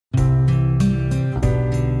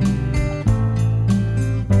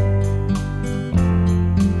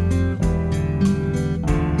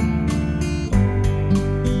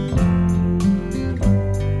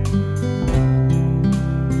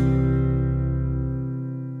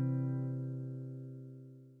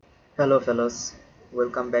Hello fellows,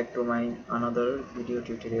 welcome back to my another video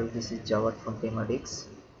tutorial. This is Jawad from Pemadics.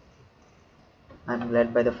 I'm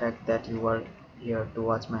glad by the fact that you are here to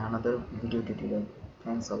watch my another video tutorial.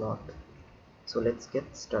 Thanks a lot. So let's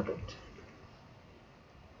get started.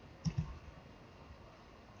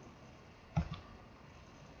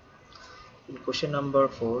 In question number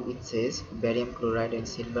 4 it says barium chloride and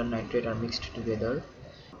silver nitrate are mixed together.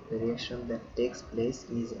 The reaction that takes place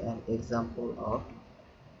is an example of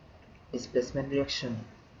displacement reaction,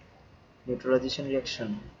 neutralization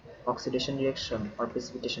reaction, oxidation reaction or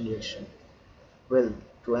precipitation reaction. Well,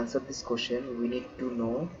 to answer this question, we need to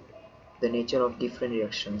know the nature of different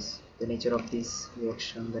reactions, the nature of this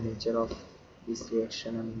reaction, the nature of this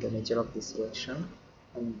reaction, and the nature of this reaction,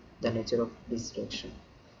 and the nature of this reaction.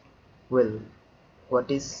 Well,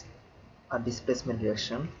 what is a displacement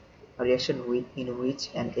reaction? A reaction in which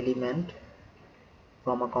an element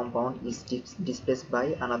from a compound is displaced by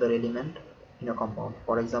another element in a compound.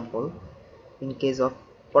 For example, in case of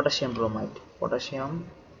potassium bromide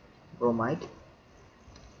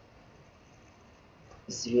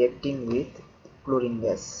is reacting with chlorine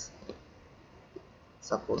gas,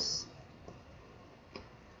 suppose.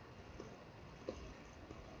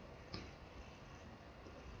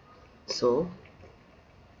 So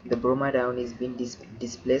the bromide ion is being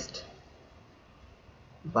displaced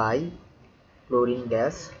by chlorine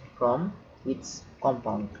gas from its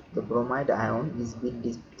compound. The bromide ion is being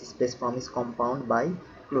displaced from its compound by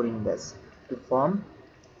chlorine gas to form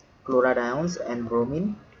chloride ions and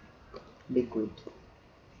bromine liquid.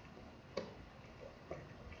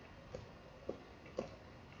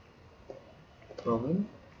 Bromine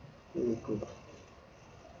liquid.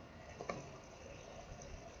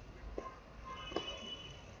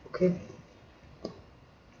 Okay.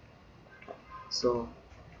 So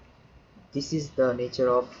this is the nature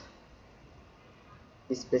of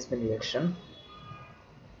displacement reaction.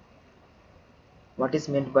 What is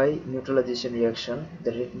meant by neutralization reaction?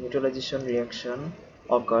 The neutralization reaction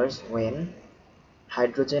occurs when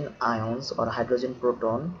hydrogen ions or hydrogen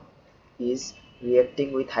proton is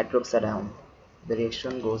reacting with hydroxide ion. The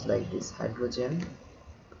reaction goes like this: hydrogen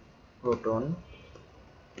proton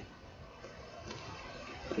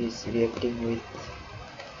is reacting with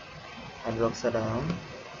hydroxide ion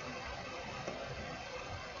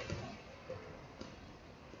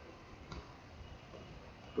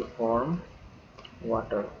to form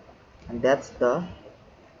water, and that's the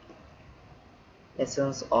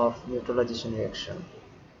essence of neutralization reaction,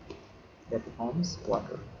 that forms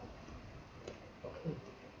water. Okay.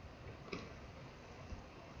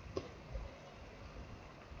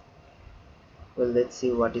 Well, let's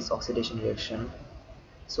see what is oxidation reaction.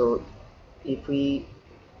 So if we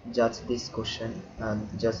judge this question and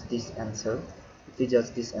if we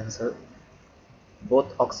judge this answer,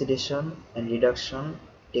 both oxidation and reduction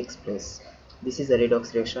takes place. This is a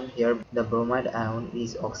redox reaction. Here the bromide ion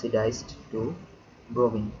is oxidized to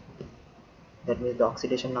bromine. That means the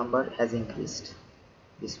oxidation number has increased,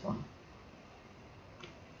 this one.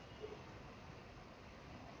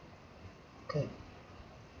 Okay,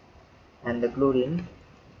 and the chlorine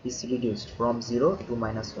is reduced from 0 to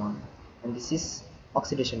 -1, and this is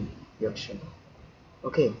oxidation reaction.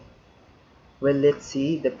 Okay, well, let's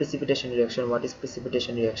see the precipitation reaction. What is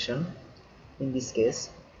precipitation reaction? In this case,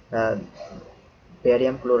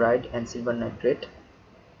 barium chloride and silver nitrate.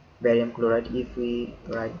 Barium chloride, if we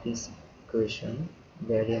write this equation,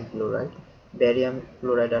 barium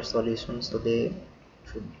chloride are solutions, so they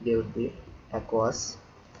would be aqueous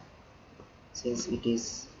since it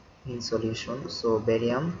is in solution. So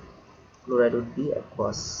barium chloride would be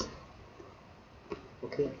aqueous.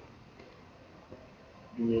 Okay,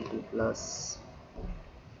 Ba2 plus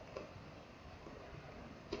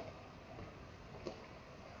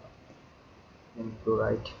and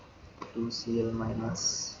chloride 2Cl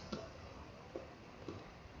minus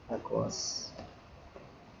aqueous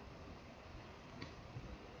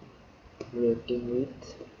reacting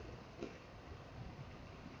with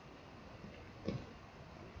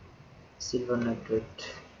silver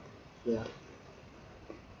nitrate. Yeah,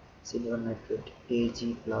 silver nitrate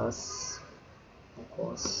Ag plus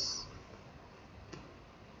aqueous,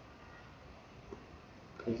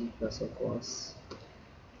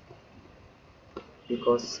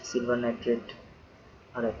 because silver nitrate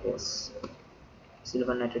are aqueous.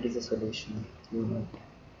 Silver nitrate is a solution, you know.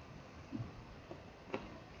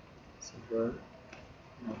 Silver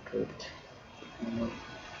nitrate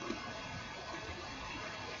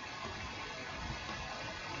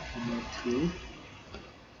NO3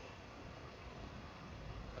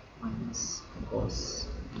 minus aqueous.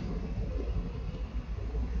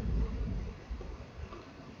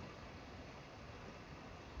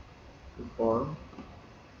 form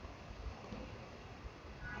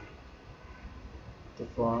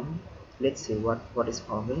let's see what is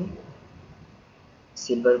forming.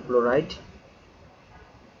 Silver chloride,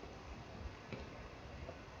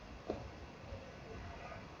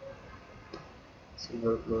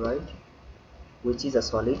 which is a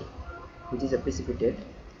solid, which is a precipitate.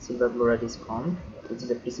 Silver chloride is formed, which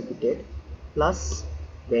is a precipitate, plus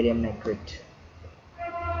barium nitrate.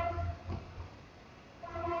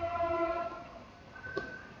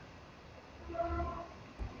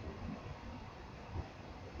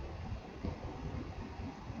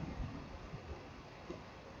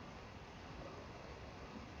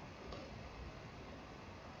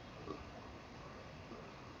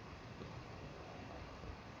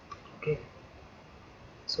 Okay,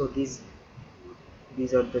 so these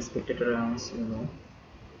are the spectator ions,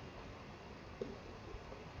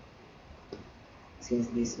 since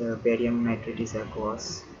this barium nitrate is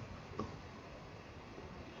aqueous.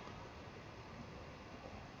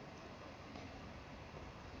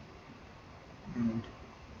 And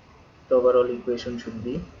the overall equation should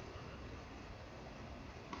be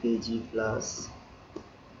Ag plus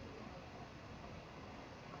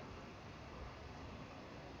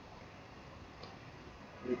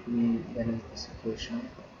let me balance this equation.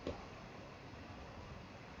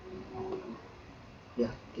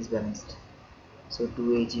 Yeah, it is balanced. So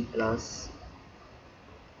 2Ag plus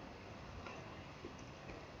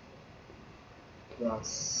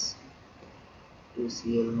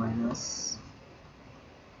 2Cl minus,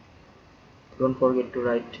 don't forget to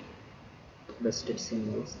write the state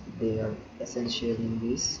symbols, they are essential in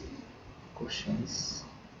these questions.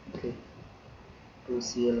 Okay,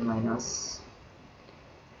 2Cl minus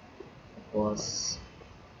was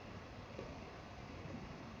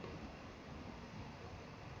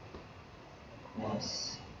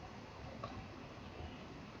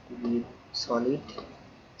with solid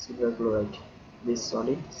silver chloride, this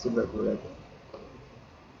solid silver chloride.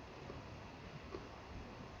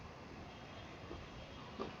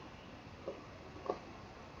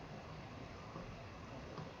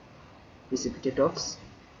 Precipitate of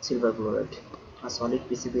silver chloride, a solid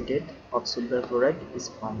precipitate of silver chloride is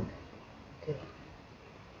formed. Okay,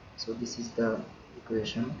 so this is the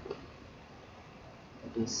equation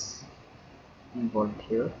that is involved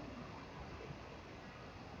here.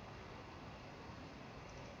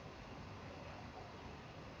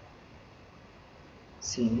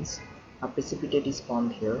 Since a precipitate is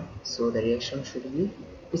formed here, so the reaction should be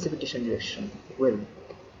precipitation reaction. Well,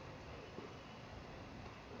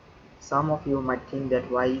 some of you might think that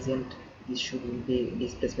why isn't this should be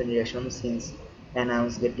displacement reaction since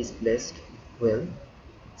anions get displaced. Well,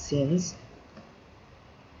 since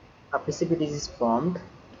a precipitate is formed,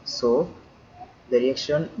 so the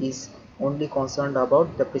reaction is only concerned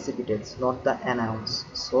about the precipitates, not the anions.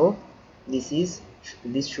 So this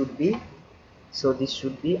should be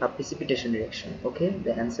a precipitation reaction. Okay,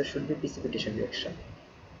 the answer should be precipitation reaction.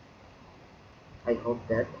 I hope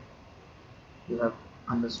that you have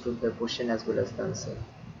understood the question as well as the answer.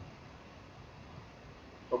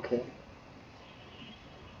 Okay,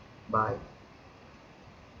 bye.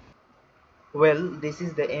 Well, this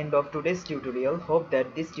is the end of today's tutorial. Hope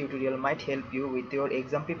that this tutorial might help you with your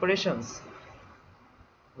exam preparations.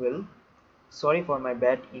 Well, sorry for my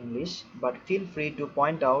bad English, but feel free to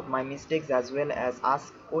point out my mistakes as well as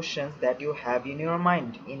ask questions that you have in your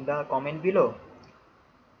mind in the comment below.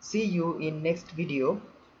 See you in next video,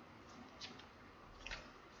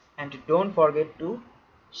 and don't forget to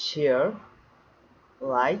share,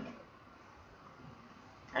 like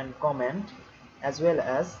and comment as well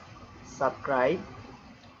as subscribe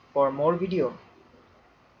for more video.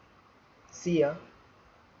 See ya.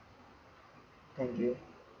 Thank you.